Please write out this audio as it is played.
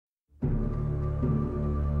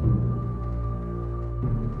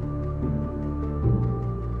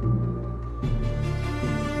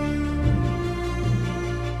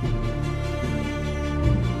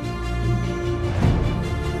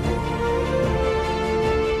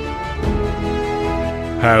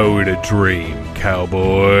How to dream,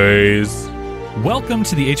 cowboys. Welcome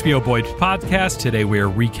to the HBO Boyd podcast. Today we are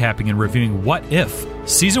recapping and reviewing What If?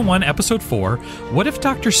 Season 1, Episode 4, What If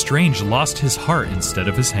Doctor Strange Lost His Heart Instead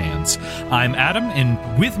of His Hands? I'm Adam,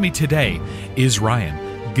 and with me today is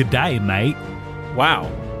Ryan. Good day, mate. Wow.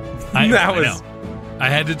 I know.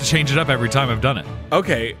 I had to change it up every time I've done it.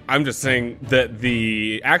 Okay, I'm just saying that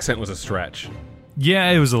the accent was a stretch.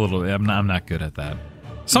 Yeah, it was a little... I'm not good at that.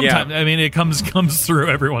 Sometimes, yeah. I mean, it comes through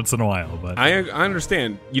every once in a while, but... I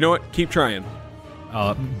understand. You know what? Keep trying.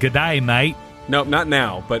 Good day, mate. Nope, not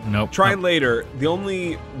now, but try later. The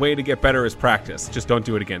only way to get better is practice. Just don't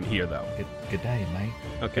do it again here, though. Good day, mate.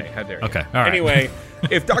 Okay, how dare you. Okay, all right. Anyway,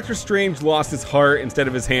 if Doctor Strange lost his heart instead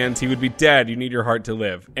of his hands, he would be dead. You need your heart to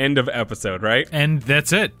live. End of episode, right? And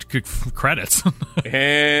that's it. Credits.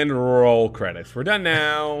 And roll credits. We're done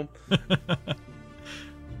now.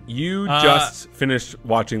 You just finished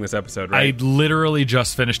watching this episode, right? I literally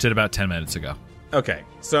just finished it about 10 minutes ago. Okay,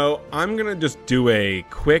 so I'm going to just do a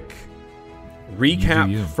quick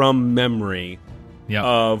recap from memory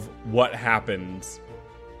of what happens.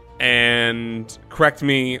 And correct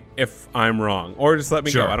me if I'm wrong. Or just let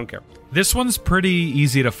me go. I don't care. This one's pretty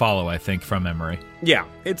easy to follow, I think, from memory. Yeah,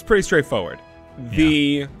 it's pretty straightforward.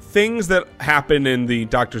 The things that happen in the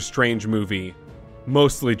Doctor Strange movie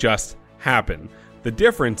mostly just happen. The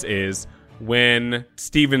difference is when Dr.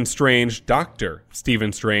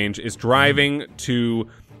 Stephen Strange, is driving to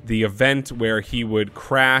the event where he would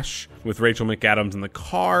crash with Rachel McAdams in the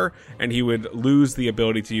car, and he would lose the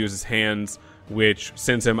ability to use his hands, which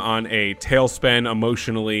sends him on a tailspin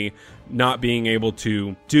emotionally, not being able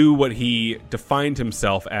to do what he defined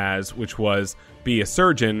himself as, which was be a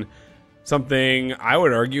surgeon. Something I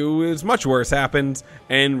would argue is much worse happens,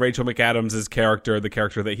 and Rachel McAdams' character, the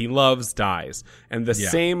character that he loves, dies. And the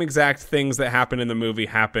same exact things that happen in the movie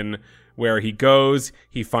happen where he goes,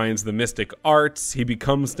 he finds the mystic arts, he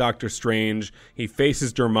becomes Doctor Strange, he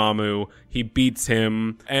faces Dormammu, he beats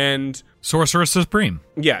him, and... Sorcerer Supreme.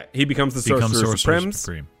 Yeah, he becomes the Sorcerer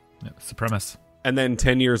Supreme. Yeah, Supremus. And then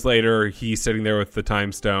 10 years later, he's sitting there with the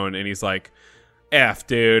Time Stone, and he's like, F,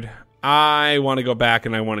 dude, I want to go back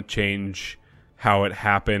and I want to change how it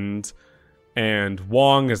happened. And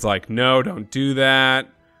Wong is like, no, don't do that.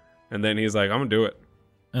 And then he's like, I'm going to do it.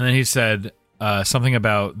 And then he said something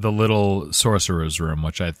about the little sorcerer's room,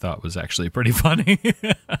 which I thought was actually pretty funny.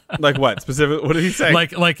 Like what? Specific? What did he say?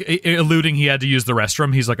 Like alluding he had to use the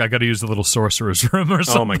restroom. He's like, I got to use the little sorcerer's room or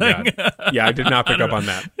something. Oh my God. Yeah, I did not pick up on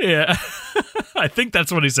that. Yeah. I think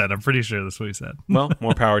that's what he said. I'm pretty sure that's what he said. Well,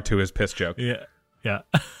 more power to his piss joke. Yeah. Yeah.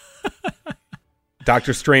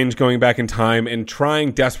 Doctor Strange going back in time and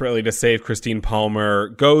trying desperately to save Christine Palmer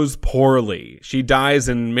goes poorly. She dies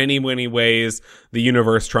in many, many ways, the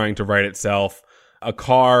universe trying to right itself. A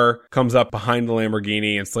car comes up behind the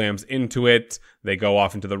Lamborghini and slams into it. They go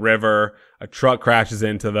off into the river. A truck crashes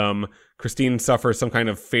into them. Christine suffers some kind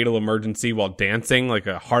of fatal emergency while dancing, like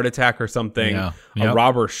a heart attack or something. Yeah. A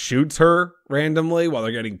robber shoots her randomly while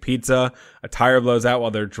they're getting pizza. A tire blows out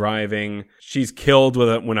while they're driving. She's killed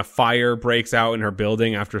when a fire breaks out in her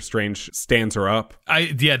building after Strange stands her up.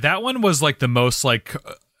 That one was like the most like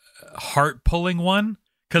heart-pulling one.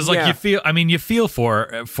 Because you feel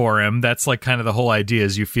for him. That's like kind of the whole idea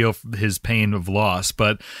is you feel his pain of loss.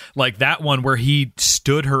 But like that one where he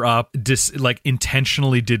stood her up,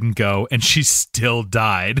 intentionally didn't go, and she still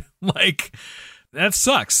died. Like that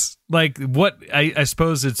sucks. Like what I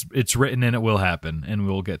suppose it's written and it will happen, and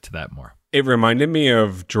we'll get to that more. It reminded me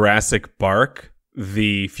of Jurassic Bark,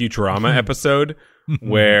 the Futurama episode,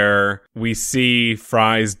 where we see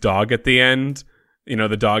Fry's dog at the end. You know,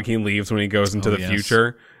 the dog he leaves when he goes into the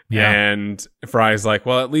future. Yeah. And Fry's like,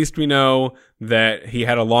 well, at least we know that he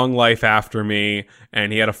had a long life after me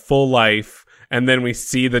and he had a full life. And then we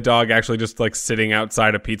see the dog actually just like sitting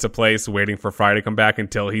outside a pizza place waiting for Fry to come back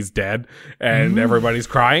until he's dead and everybody's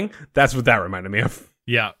crying. That's what that reminded me of.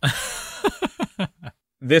 Yeah.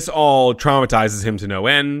 This all traumatizes him to no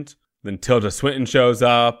end. Then Tilda Swinton shows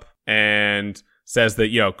up and says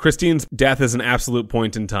that, Christine's death is an absolute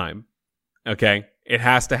point in time. Okay? It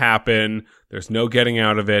has to happen. There's no getting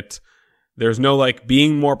out of it. There's no,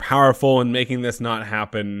 being more powerful and making this not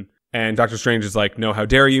happen. And Doctor Strange is like, no, how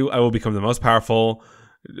dare you? I will become the most powerful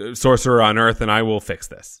sorcerer on Earth, and I will fix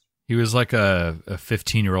this. He was like a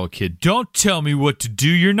 15-year-old kid. Don't tell me what to do.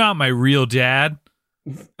 You're not my real dad.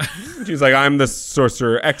 She's like, I'm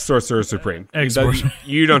the ex-sorcerer supreme.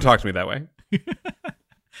 You don't talk to me that way.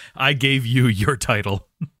 I gave you your title.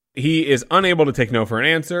 He is unable to take no for an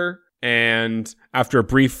answer. And after a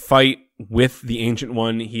brief fight with the Ancient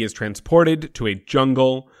One, he is transported to a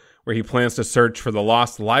jungle where he plans to search for the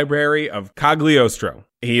lost library of Cagliostro.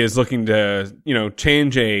 He is looking to,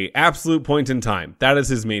 change a absolute point in time. That is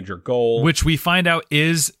his major goal. Which we find out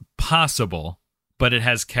is possible, but it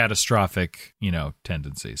has catastrophic,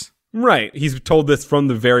 tendencies. Right. He's told this from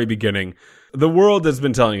the very beginning. The world has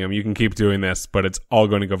been telling him, you can keep doing this, but it's all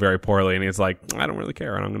going to go very poorly. And he's like, I don't really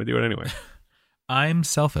care, and I'm going to do it anyway. I'm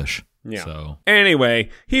selfish. Yeah. So anyway,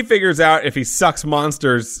 he figures out if he sucks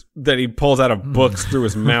monsters that he pulls out of books through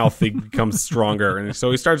his mouth, he becomes stronger. And so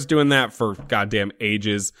he starts doing that for goddamn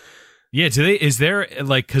ages. Yeah. Is there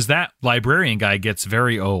because that librarian guy gets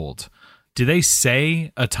very old. Do they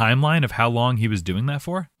say a timeline of how long he was doing that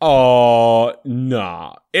for? Oh,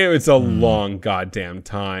 nah. It was a long goddamn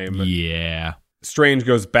time. Yeah. Strange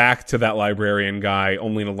goes back to that librarian guy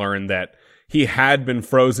only to learn that he had been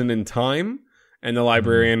frozen in time. And the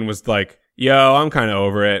librarian was like, yo, I'm kind of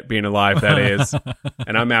over it, being alive, that is.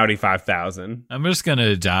 And I'm outie 5,000. I'm just going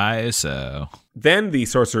to die, so. Then the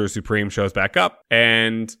Sorcerer Supreme shows back up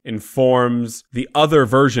and informs the other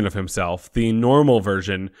version of himself, the normal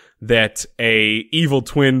version, that a evil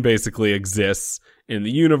twin basically exists in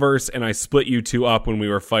the universe, and I split you two up when we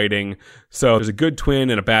were fighting. So there's a good twin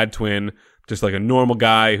and a bad twin, just like a normal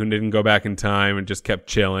guy who didn't go back in time and just kept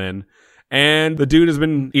chilling. And the dude has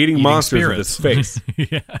been eating monsters with his face.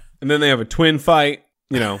 Yeah. And then they have a twin fight,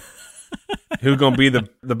 who's going to be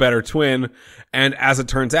the better twin. And as it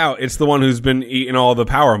turns out, it's the one who's been eating all the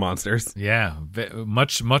power monsters. Yeah,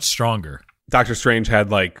 much, much stronger. Doctor Strange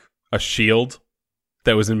had like a shield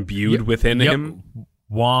that was imbued within him.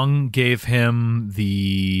 Wong gave him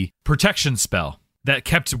the protection spell that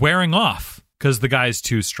kept wearing off because the guy's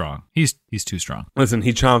too strong. He's too strong. Listen,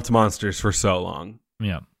 he chomped monsters for so long.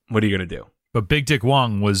 Yeah. What are you going to do? But Big Dick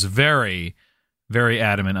Wong was very, very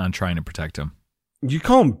adamant on trying to protect him. You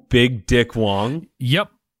call him Big Dick Wong? Yep.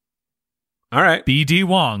 All right. BD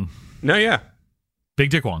Wong. No, yeah. Big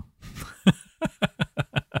Dick Wong.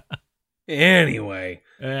 Anyway.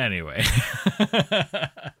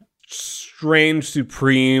 Strange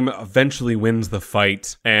Supreme eventually wins the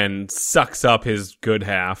fight and sucks up his good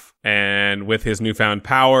half. And with his newfound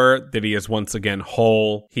power that he is once again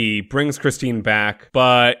whole, he brings Christine back,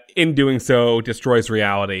 but in doing so destroys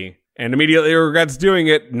reality. And immediately regrets doing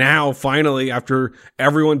it now, finally, after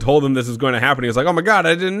everyone told him this was going to happen. He was like, oh my God,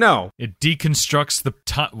 I didn't know. It deconstructs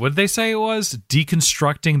what did they say it was?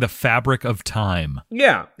 Deconstructing the fabric of time.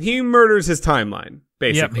 Yeah, he murders his timeline.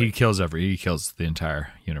 Basically. Yep, he kills the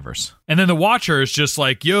entire universe. And then the Watcher is just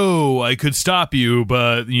like, yo, I could stop you,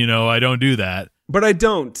 but, I don't do that. But I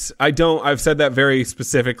don't. I've said that very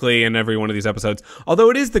specifically in every one of these episodes. Although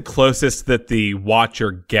it is the closest that the Watcher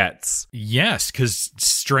gets. Yes, because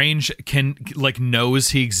Strange knows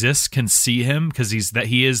he exists, can see him, because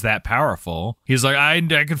he is that powerful. He's like, I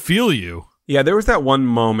can feel you. Yeah, there was that one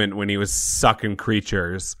moment when he was sucking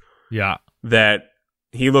creatures. Yeah. That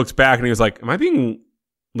he looks back and he was like, am I being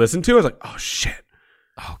listened to? I was like, oh shit.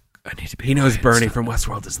 Oh, I need to be. He knows Bernie from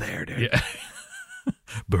Westworld is there, dude. Yeah.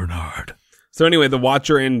 Bernard. So anyway, the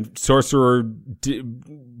Watcher and Sorcerer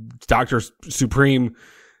Doctor Supreme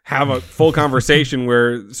have a full conversation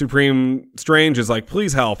where Supreme Strange is like,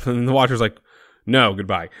 please help. And the Watcher's like, no,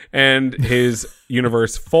 goodbye. And his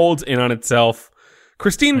universe folds in on itself.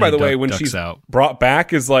 Christine, by the way, when she's brought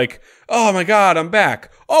back, is like, oh my God, I'm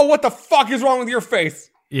back. Oh, what the fuck is wrong with your face?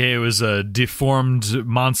 Yeah, it was a deformed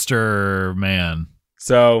monster man.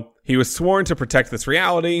 So he was sworn to protect this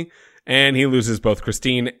reality, and he loses both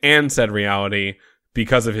Christine and said reality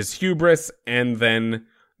because of his hubris, and then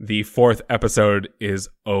the fourth episode is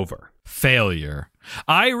over. Failure.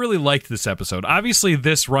 I really liked this episode. Obviously,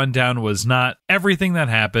 this rundown was not everything that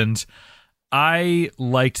happened. I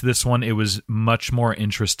liked this one. It was much more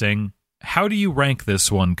interesting. How do you rank this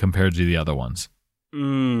one compared to the other ones?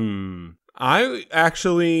 I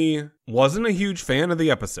actually wasn't a huge fan of the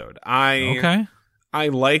episode. I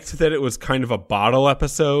liked that it was kind of a bottle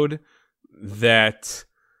episode, that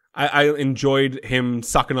I enjoyed him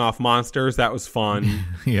sucking off monsters. That was fun.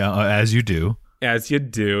 Yeah, as you do. As you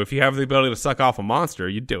do. If you have the ability to suck off a monster,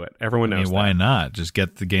 you do it. Everyone knows that. Why not? Just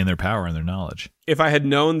gain their power and their knowledge. If I had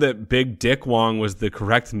known that Big Dick Wong was the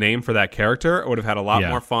correct name for that character, I would have had a lot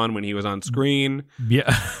more fun when he was on screen.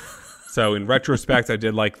 Yeah. So in retrospect, I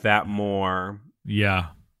did like that more. Yeah.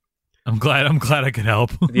 I'm glad I could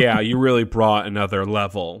help. Yeah, you really brought another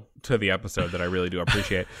level to the episode that I really do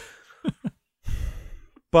appreciate.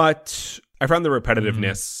 But I found the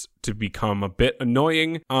repetitiveness to become a bit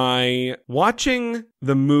annoying. Watching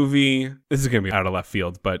the movie, this is going to be out of left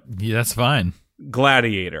field, but yeah, that's fine.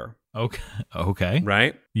 Gladiator. Okay.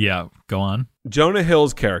 Right? Yeah, go on. Jonah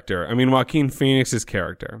Hill's character. I mean, Joaquin Phoenix's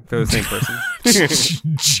character. They're the same person.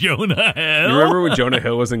 Jonah Hill? You remember when Jonah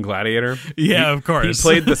Hill was in Gladiator? Yeah, of course. He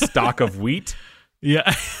played the stalk of wheat.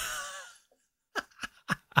 Yeah.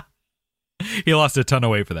 He lost a ton of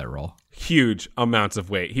weight for that role. Huge amounts of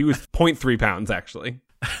weight. He was 0.3 pounds, actually.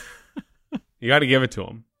 You got to give it to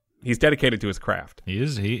him. He's dedicated to his craft. He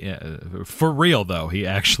is. For real, though, he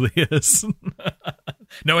actually is.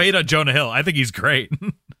 No hate on Jonah Hill. I think he's great.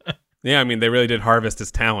 Yeah, I mean, they really did harvest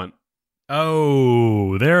his talent.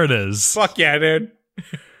 Oh, there it is. Fuck yeah, dude.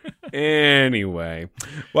 Anyway,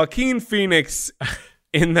 Joaquin Phoenix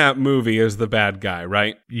in that movie is the bad guy,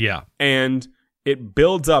 right? Yeah. And it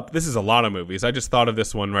builds up. This is a lot of movies. I just thought of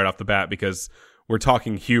this one right off the bat because we're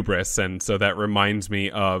talking hubris, and so that reminds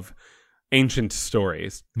me of ancient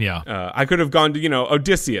stories. Yeah. I could have gone to,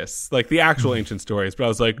 Odysseus, like the actual ancient stories, but I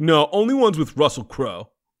was like, no, only ones with Russell Crowe.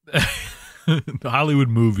 The Hollywood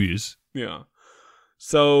movies. Yeah.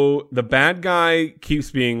 So the bad guy keeps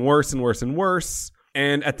being worse and worse and worse.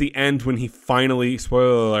 And at the end, when he finally,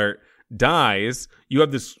 spoiler alert, dies, you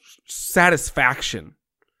have this satisfaction.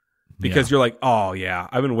 Because you're like, oh, yeah,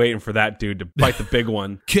 I've been waiting for that dude to bite the big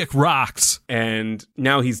one. Kick rocks. And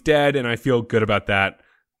now he's dead, and I feel good about that.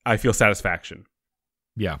 I feel satisfaction.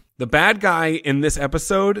 Yeah. The bad guy in this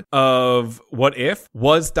episode of What If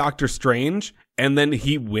was Doctor Strange, and then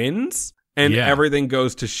he wins, and everything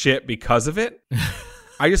goes to shit because of it.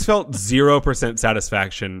 I just felt 0%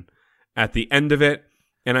 satisfaction at the end of it,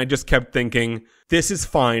 and I just kept thinking, this is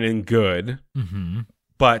fine and good. Mm-hmm.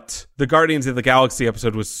 But the Guardians of the Galaxy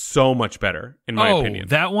episode was so much better, in my opinion.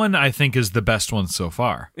 That one, I think, is the best one so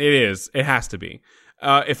far. It is. It has to be.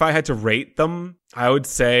 If I had to rate them, I would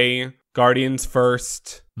say Guardians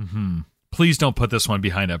first. Mm-hmm. Please don't put this one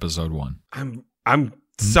behind episode 1. I'm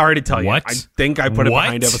sorry to tell you. I think I put it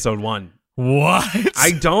behind episode 1. What?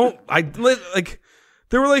 I don't.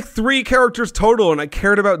 There were like 3 characters total, and I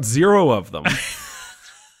cared about 0 of them.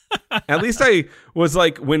 At least I was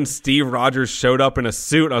like, when Steve Rogers showed up in a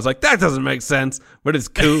suit, I was like, that doesn't make sense, but it's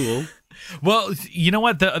cool. Well, you know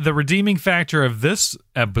what? The redeeming factor of this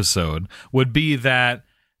episode would be that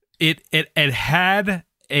it had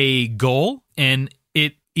a goal, and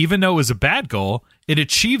it, even though it was a bad goal, it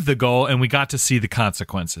achieved the goal, and we got to see the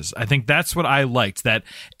consequences. I think that's what I liked, that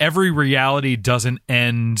every reality doesn't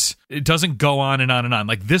end. It doesn't go on and on and on.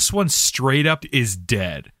 Like, this one straight up is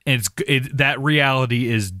dead, and that reality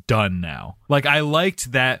is done now. Like, I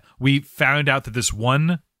liked that we found out that this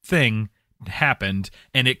one thing happened,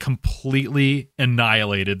 and it completely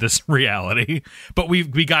annihilated this reality, but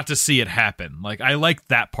we got to see it happen. Like, I liked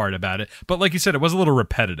that part about it, but like you said, it was a little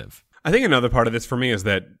repetitive. I think another part of this for me is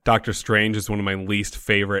that Doctor Strange is one of my least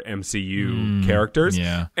favorite MCU characters.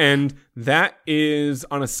 Yeah. And that is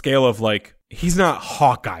on a scale of like, he's not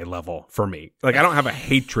Hawkeye level for me. Like, I don't have a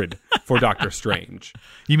hatred for Doctor Strange.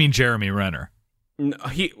 You mean Jeremy Renner?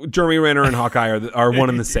 Jeremy Renner and Hawkeye are one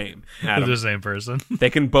and the same. They're the same person. They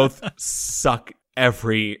can both suck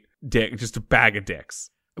every dick, just a bag of dicks.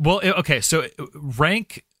 Well, okay, so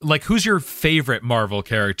rank, like, who's your favorite Marvel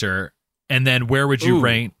character, and then where would you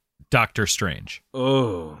rank Doctor Strange?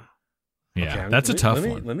 Oh. Yeah, okay, that's a tough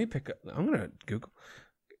one. Let me pick up. I'm going to Google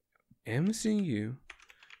MCU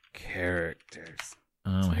characters.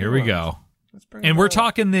 Oh, here we go. And we're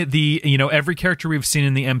talking the every character we've seen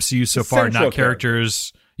in the MCU so far, not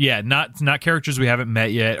characters. Yeah, not characters we haven't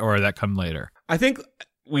met yet or that come later. I think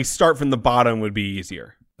we start from the bottom would be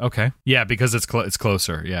easier. Okay. Yeah, because it's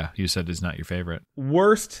closer. Yeah, you said it's not your favorite.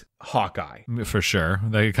 Worst, Hawkeye. For sure.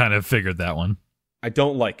 They kind of figured that one. I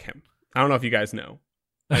don't like him. I don't know if you guys know.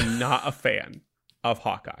 I'm not a fan of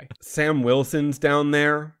Hawkeye. Sam Wilson's down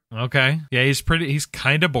there. Okay. Yeah, he's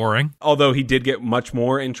kind of boring. Although he did get much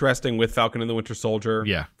more interesting with Falcon and the Winter Soldier.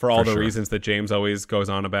 Yeah. For all the reasons that James always goes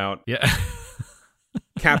on about. Yeah.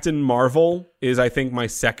 Captain Marvel is, I think, my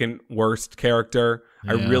second worst character.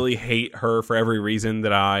 Yeah. I really hate her for every reason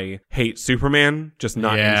that I hate Superman. Just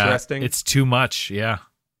not interesting. It's too much. Yeah.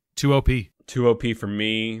 Too OP. Too OP for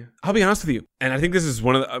me. I'll be honest with you. And I think this is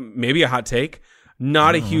one of the, maybe a hot take.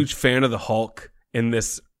 Not a huge fan of the Hulk in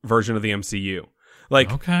this version of the MCU. Like,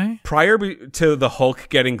 prior to the Hulk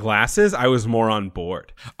getting glasses, I was more on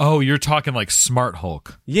board. Oh, you're talking like Smart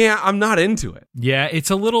Hulk. Yeah, I'm not into it. Yeah, it's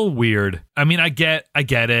a little weird. I mean, I get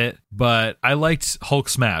it, but I liked Hulk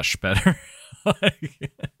Smash better.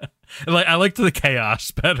 I liked the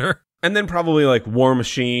Chaos better. And then probably like War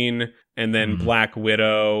Machine, and then Black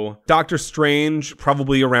Widow. Doctor Strange,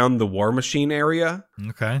 probably around the War Machine area.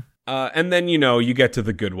 Okay. And then, you get to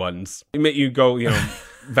the good ones. You go,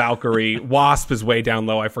 Valkyrie. Wasp is way down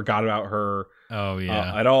low. I forgot about her. Oh,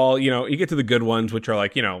 yeah. At all. You get to the good ones, which are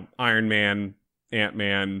like, Iron Man,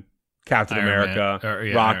 Ant-Man, Captain America,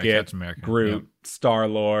 Rocket, Captain America. Groot,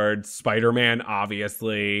 Star-Lord, Spider-Man,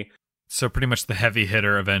 obviously. So pretty much the heavy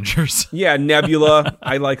hitter Avengers. Yeah, Nebula,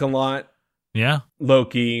 I like a lot. Yeah.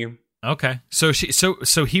 Loki. Okay. So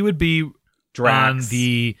he would be Drax.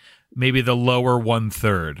 on maybe the lower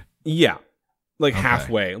 1/3. Yeah. Like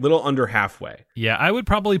halfway, a little under halfway. Yeah, I would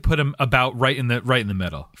probably put him about right in the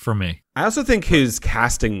middle for me. I also think his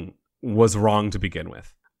casting was wrong to begin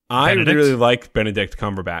with. I Benedict? really like Benedict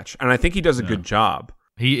Cumberbatch, and I think he does a good job.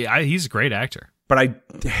 He's a great actor. But I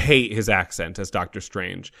hate his accent as Doctor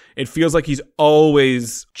Strange. It feels like he's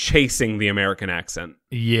always chasing the American accent.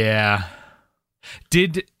 Yeah.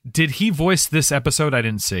 Did he voice this episode? I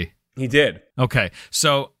didn't see. He did. Okay.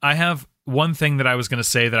 So I have one thing that I was going to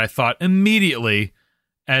say that I thought immediately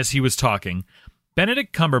as he was talking.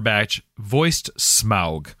 Benedict Cumberbatch voiced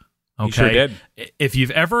Smaug. Okay. He sure did. If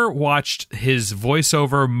you've ever watched his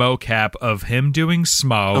voiceover mocap of him doing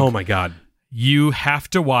Smaug. Oh my God. You have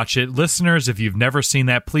to watch it. Listeners, if you've never seen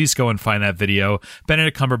that, please go and find that video.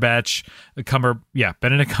 Benedict Cumberbatch. Benedict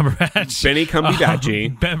Cumberbatch. Benny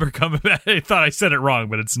Cumberbatchy. Benedict Cumberbatch. I thought I said it wrong,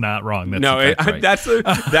 but it's not wrong. Right. That's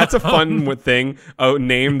a fun thing. A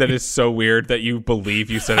name that is so weird that you believe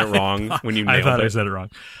you said it wrong when you nailed it. I thought I said it wrong.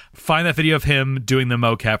 Find that video of him doing the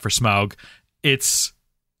mocap for Smaug. It's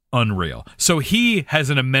unreal. So he has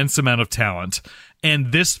an immense amount of talent,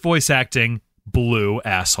 and this voice acting blew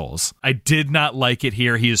assholes. I did not like it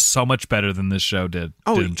here. He is so much better than this show did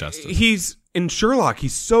him justice. He's in Sherlock.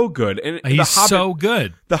 He's so good. And he's so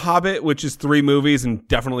good. The Hobbit, which is 3 movies and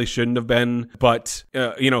definitely shouldn't have been, but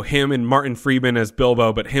him and Martin Freeman as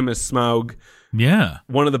Bilbo, but him as Smaug. Yeah.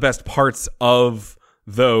 One of the best parts of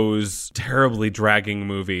those terribly dragging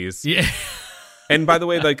movies. Yeah. And by the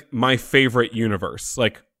way, like my favorite universe,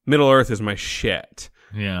 like Middle Earth is my shit.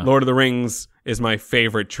 Yeah. Lord of the Rings is my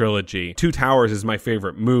favorite trilogy. Two Towers is my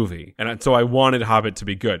favorite movie. And so I wanted Hobbit to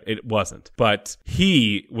be good. It wasn't. But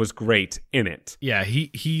he was great in it. Yeah,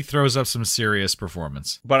 he throws up some serious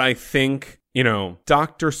performance. But I think,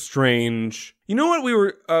 Doctor Strange... You know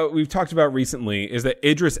what we've talked about recently is that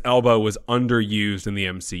Idris Elba was underused in the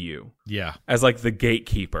MCU. Yeah. As like the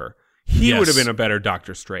gatekeeper. He would have been a better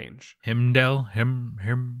Doctor Strange. Heimdall.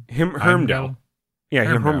 Heimdall. Yeah,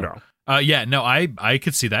 Heimdall. I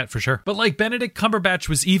could see that for sure. But like Benedict Cumberbatch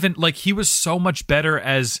was even like he was so much better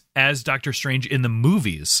as Doctor Strange in the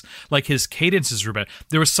movies. Like his cadences were better.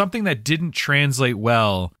 There was something that didn't translate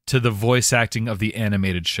well to the voice acting of the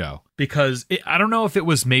animated show because I don't know if it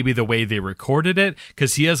was maybe the way they recorded it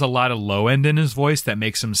because he has a lot of low end in his voice that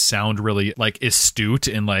makes him sound really like astute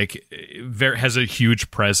and like has a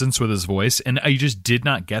huge presence with his voice, and I just did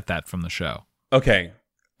not get that from the show. Okay.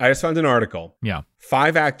 I just found an article. Yeah.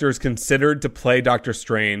 5 actors considered to play Doctor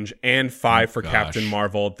Strange and 5 for Captain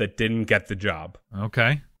Marvel that didn't get the job.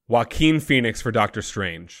 Okay. Joaquin Phoenix for Doctor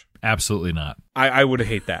Strange. Absolutely not. I would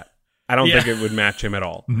hate that. I don't think it would match him at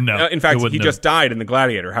all. No. In fact, he just died in The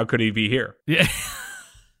Gladiator. How could he be here? Yeah.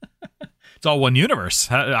 It's all one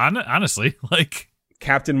universe, honestly. Like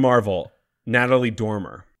Captain Marvel, Natalie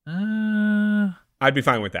Dormer. I'd be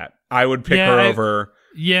fine with that. I would pick her over...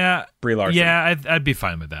 Yeah. Brie Larson. Yeah, I'd be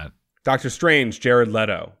fine with that. Doctor Strange, Jared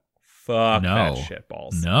Leto. Fuck that shit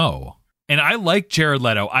balls. No. And I like Jared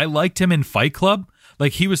Leto. I liked him in Fight Club.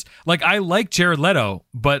 Like he was like I like Jared Leto,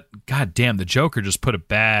 but god damn, the Joker just put a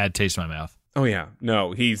bad taste in my mouth. Oh yeah.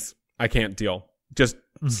 No, I can't deal. Just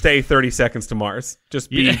stay 30 seconds to Mars. Just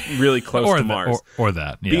be really close to Mars. Or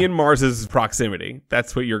that. Yeah. Be in Mars's proximity.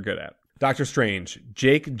 That's what you're good at. Doctor Strange,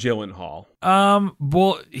 Jake Gyllenhaal.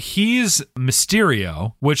 Well, he's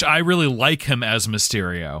Mysterio, which I really like him as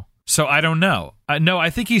Mysterio. So I don't know. No,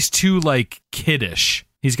 I think he's too like kiddish.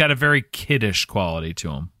 He's got a very kiddish quality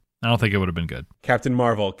to him. I don't think it would have been good. Captain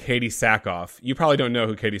Marvel, Katie Sackhoff. You probably don't know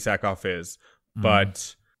who Katie Sackhoff is,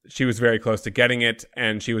 but she was very close to getting it,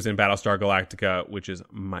 and she was in Battlestar Galactica, which is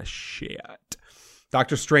my shit.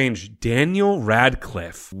 Doctor Strange, Daniel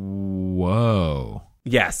Radcliffe. Whoa.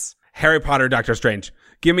 Yes. Harry Potter, Doctor Strange.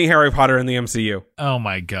 Give me Harry Potter in the MCU. Oh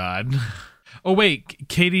my god. Oh wait,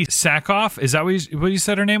 Katie Sackhoff? Is that what you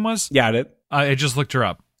said her name was? Yeah, I did. I just looked her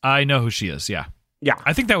up. I know who she is, yeah. Yeah.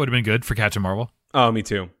 I think that would have been good for Captain Marvel. Oh, me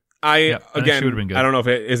too. I think she would have been good. I don't know if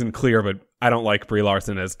it isn't clear, but I don't like Brie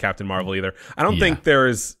Larson as Captain Marvel either. I don't think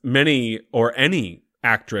there's many or any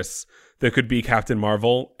actress that could be Captain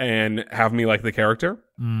Marvel and have me like the character.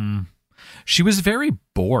 She was very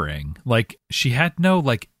boring. Like she had no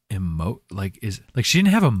like she didn't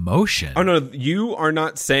have emotion. Oh no, you are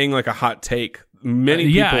not saying like a hot take.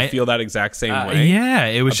 Many people feel that exact same way. Yeah,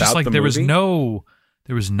 it was just like there was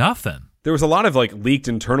nothing. There was a lot of like leaked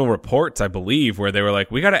internal reports, I believe, where they were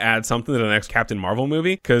like, we got to add something to the next Captain Marvel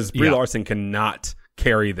movie because Brie Larson cannot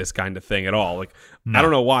carry this kind of thing at all. Like, I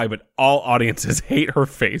don't know why, but all audiences hate her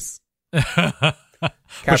face.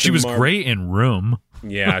 But she was great in Room.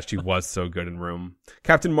 Yeah, she was so good in Room.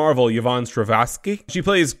 Captain Marvel, Yvonne Strahovski. She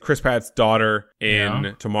plays Chris Pratt's daughter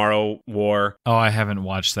in Tomorrow War. Oh, I haven't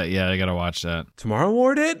watched that yet. I gotta watch that. Tomorrow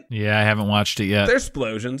War did? Yeah, I haven't watched it yet. There's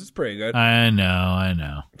explosions. It's pretty good. I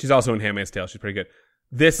know. She's also in Handmaid's Tale. She's pretty good.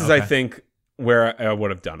 This is, I think, where I would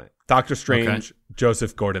have done it. Doctor Strange,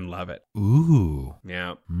 Joseph Gordon-Levitt. Ooh.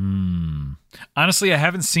 Yeah. Honestly, I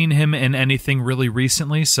haven't seen him in anything really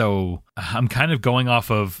recently, so I'm kind of going off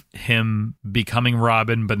of him becoming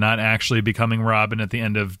Robin, but not actually becoming Robin at the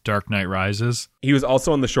end of Dark Knight Rises. He was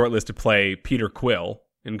also on the short list to play Peter Quill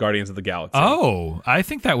in Guardians of the Galaxy. Oh, I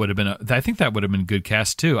think that would have been a good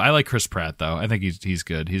cast too. I like Chris Pratt though. I think he's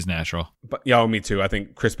good. He's natural. But me too. I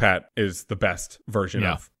think Chris Pratt is the best version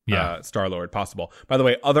of Star-Lord possible. By the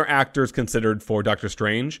way, other actors considered for Doctor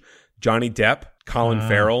Strange: Johnny Depp, Colin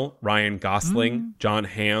Farrell, Ryan Gosling, John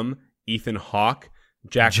Hamm, Ethan Hawke,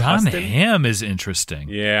 Jack John Huston. Hamm is interesting.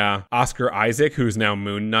 Yeah. Oscar Isaac, who's now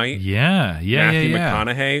Moon Knight. Matthew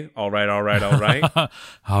McConaughey. All right. all right.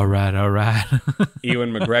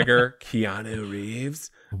 Ewan McGregor, Keanu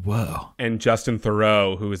Reeves. Whoa. And Justin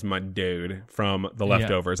Theroux, who is my dude from The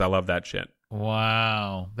Leftovers. I love that shit.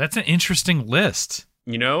 Wow. That's an interesting list.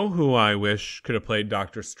 You know who I wish could have played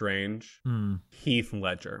Doctor Strange? Heath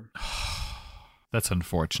Ledger. That's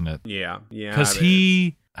unfortunate. Yeah. Because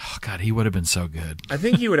he would have been so good. I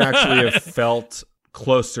think he would actually have felt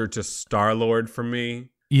closer to Star-Lord for me.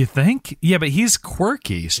 You think? Yeah, but he's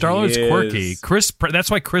quirky. Star-Lord's quirky. That's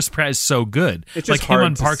why Chris Pratt is so good. It's like just him hard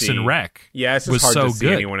on to Parks see. and Rec. Yeah, it's just hard to see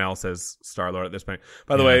anyone else as Star-Lord at this point.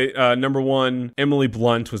 By the way, number one, Emily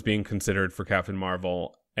Blunt was being considered for Captain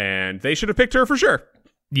Marvel, and they should have picked her for sure.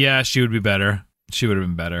 Yeah, she would be better. She would have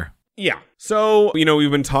been better. Yeah. So, we've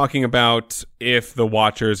been talking about if the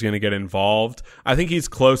Watcher is going to get involved. I think he's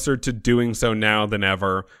closer to doing so now than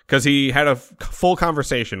ever because he had a full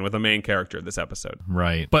conversation with the main character this episode.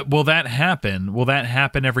 Right. But will that happen? Will that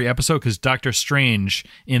happen every episode? Because Doctor Strange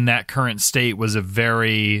in that current state was a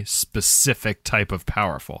very specific type of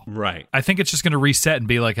powerful. Right. I think it's just going to reset and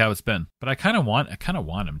be like how it's been. But I kind of want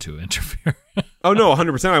him to interfere. Oh, no,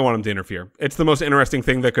 100% I want him to interfere. It's the most interesting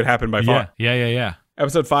thing that could happen by far. Yeah.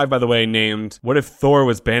 Episode 5, by the way, named What If Thor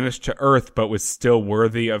Was Banished to Earth but was still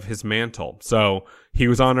worthy of his mantle? So he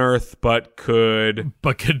was on Earth but could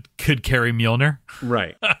carry Mjolnir?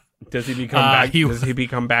 Right. Does he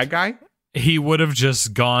become bad guy? He would have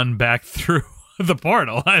just gone back through the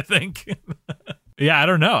portal, I think. Yeah, I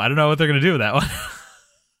don't know. I don't know what they're going to do with that one.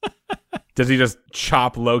 Does he just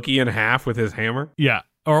chop Loki in half with his hammer? Yeah.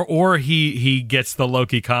 Or he gets the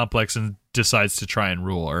Loki complex and decides to try and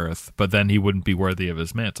rule Earth, but then he wouldn't be worthy of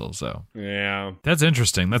his mantle, so. Yeah. That's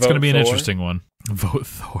interesting. That's going to be an interesting one. Vote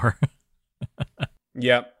Thor.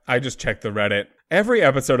 Yep. I just checked the Reddit. Every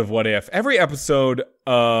episode of What If, every episode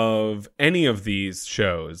of any of these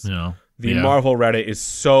shows, the Marvel Reddit is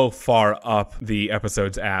so far up the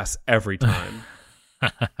episode's ass every time.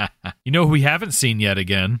 You know who we haven't seen yet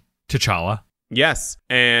again? T'Challa. Yes,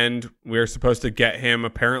 and we're supposed to get him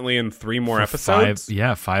apparently in 3 more episodes.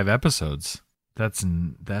 5 episodes. That's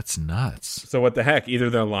nuts. So what the heck? Either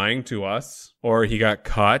they're lying to us, or he got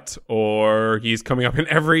cut, or he's coming up in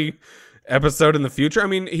every episode in the future. I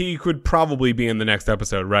mean, he could probably be in the next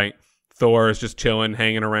episode, right? Thor is just chilling,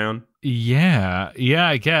 hanging around. Yeah,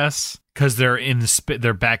 I guess because they're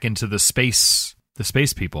they're back into the space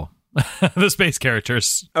people. The space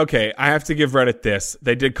characters. Okay, I have to give Reddit this.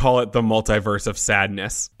 They did call it the multiverse of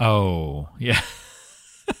sadness. Oh, yeah.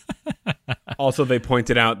 Also, they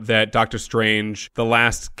pointed out that Doctor Strange, the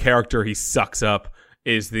last character he sucks up,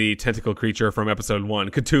 is the tentacle creature from episode 1.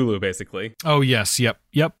 Cthulhu, basically. Oh, yes. Yep.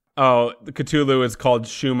 Oh, the Cthulhu is called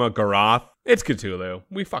Shuma Gorath. It's Cthulhu.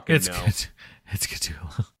 We fucking know. It's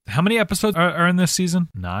Cthulhu. How many episodes are in this season?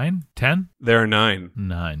 9? 10? There are 9.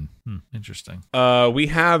 9. Interesting. We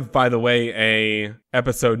have, by the way, a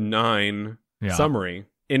episode 9 summary.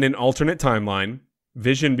 In an alternate timeline,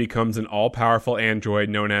 Vision becomes an all-powerful android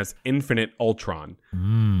known as Infinite Ultron.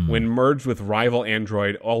 When merged with rival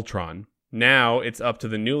android Ultron, now it's up to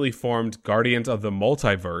the newly formed Guardians of the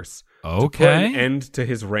Multiverse to put an end to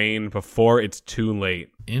his reign before it's too late.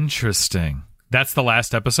 Interesting. That's the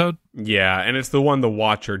last episode? Yeah, and it's the one the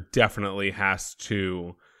Watcher definitely has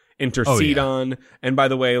to intercede on. And by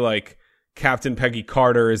the way, like, Captain Peggy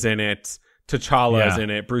Carter is in it, T'Challa is in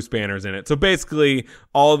it, Bruce Banner's in it. So basically,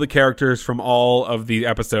 all of the characters from all of the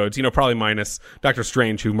episodes, probably minus Doctor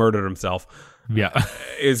Strange, who murdered himself, Yeah.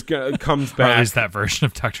 comes Or back. at least that version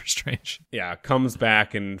of Doctor Strange. Yeah, comes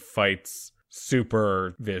back and fights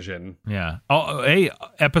Super Vision. Yeah.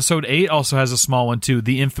 Episode 8 also has a small one, too.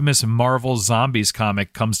 The infamous Marvel Zombies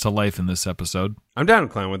comic comes to life in this episode. I'm down to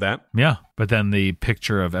clown with that. Yeah. But then the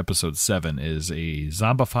picture of episode 7 is a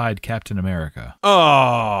zombified Captain America.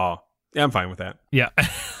 Oh, yeah, I'm fine with that. Yeah.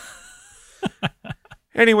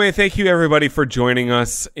 Anyway, thank you everybody for joining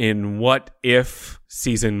us in What If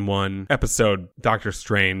Season 1, episode Doctor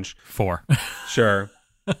Strange. 4. Sure.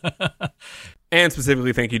 And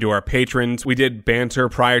specifically, thank you to our patrons. We did banter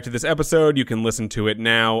prior to this episode. You can listen to it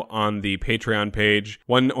now on the Patreon page.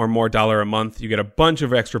 $1 or more a month. You get a bunch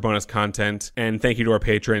of extra bonus content. And thank you to our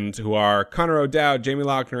patrons who are Connor O'Dowd, Jamie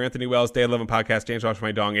Lochner, Anthony Wells, Day 11 Podcast, James Watch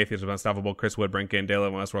My Dong, Atheist of Unstoppable, Chris Wood, Brinkin, Day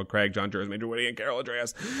 11 Westworld, Craig, John Jers, Major Woody, and Carol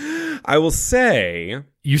Andreas. I will say...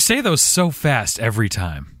 You say those so fast every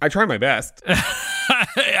time. I try my best.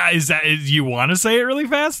 Is you want to say it really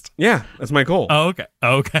fast? Yeah, that's my goal. Oh, okay.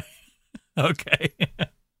 Okay.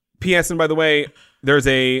 P.S. And by the way, there's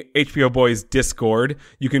a HBO Boys Discord.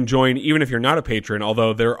 You can join even if you're not a patron,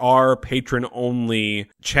 although there are patron-only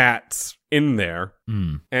chats in there.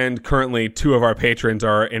 And currently, 2 of our patrons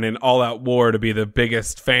are in an all-out war to be the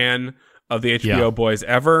biggest fan of the HBO Boys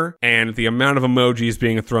ever. And the amount of emojis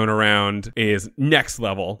being thrown around is next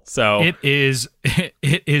level. So it is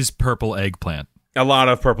purple eggplant. A lot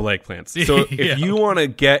of purple eggplants. So if you want to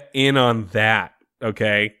get in on that,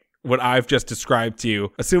 okay, what I've just described to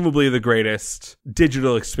you, assumably the greatest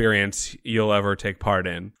digital experience you'll ever take part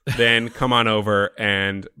in, then come on over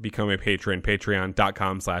and become a patron,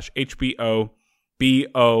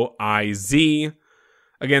 patreon.com/HBOBOIZ.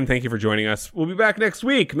 Again, thank you for joining us. We'll be back next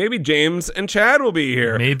week. Maybe James and Chad will be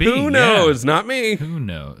here. Maybe. Who knows? Not me. Who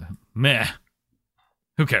knows? Meh.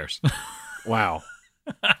 Who cares? Wow.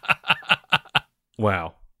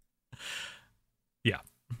 Wow. Yeah.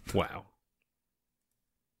 Wow.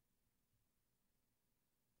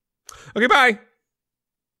 Okay, bye.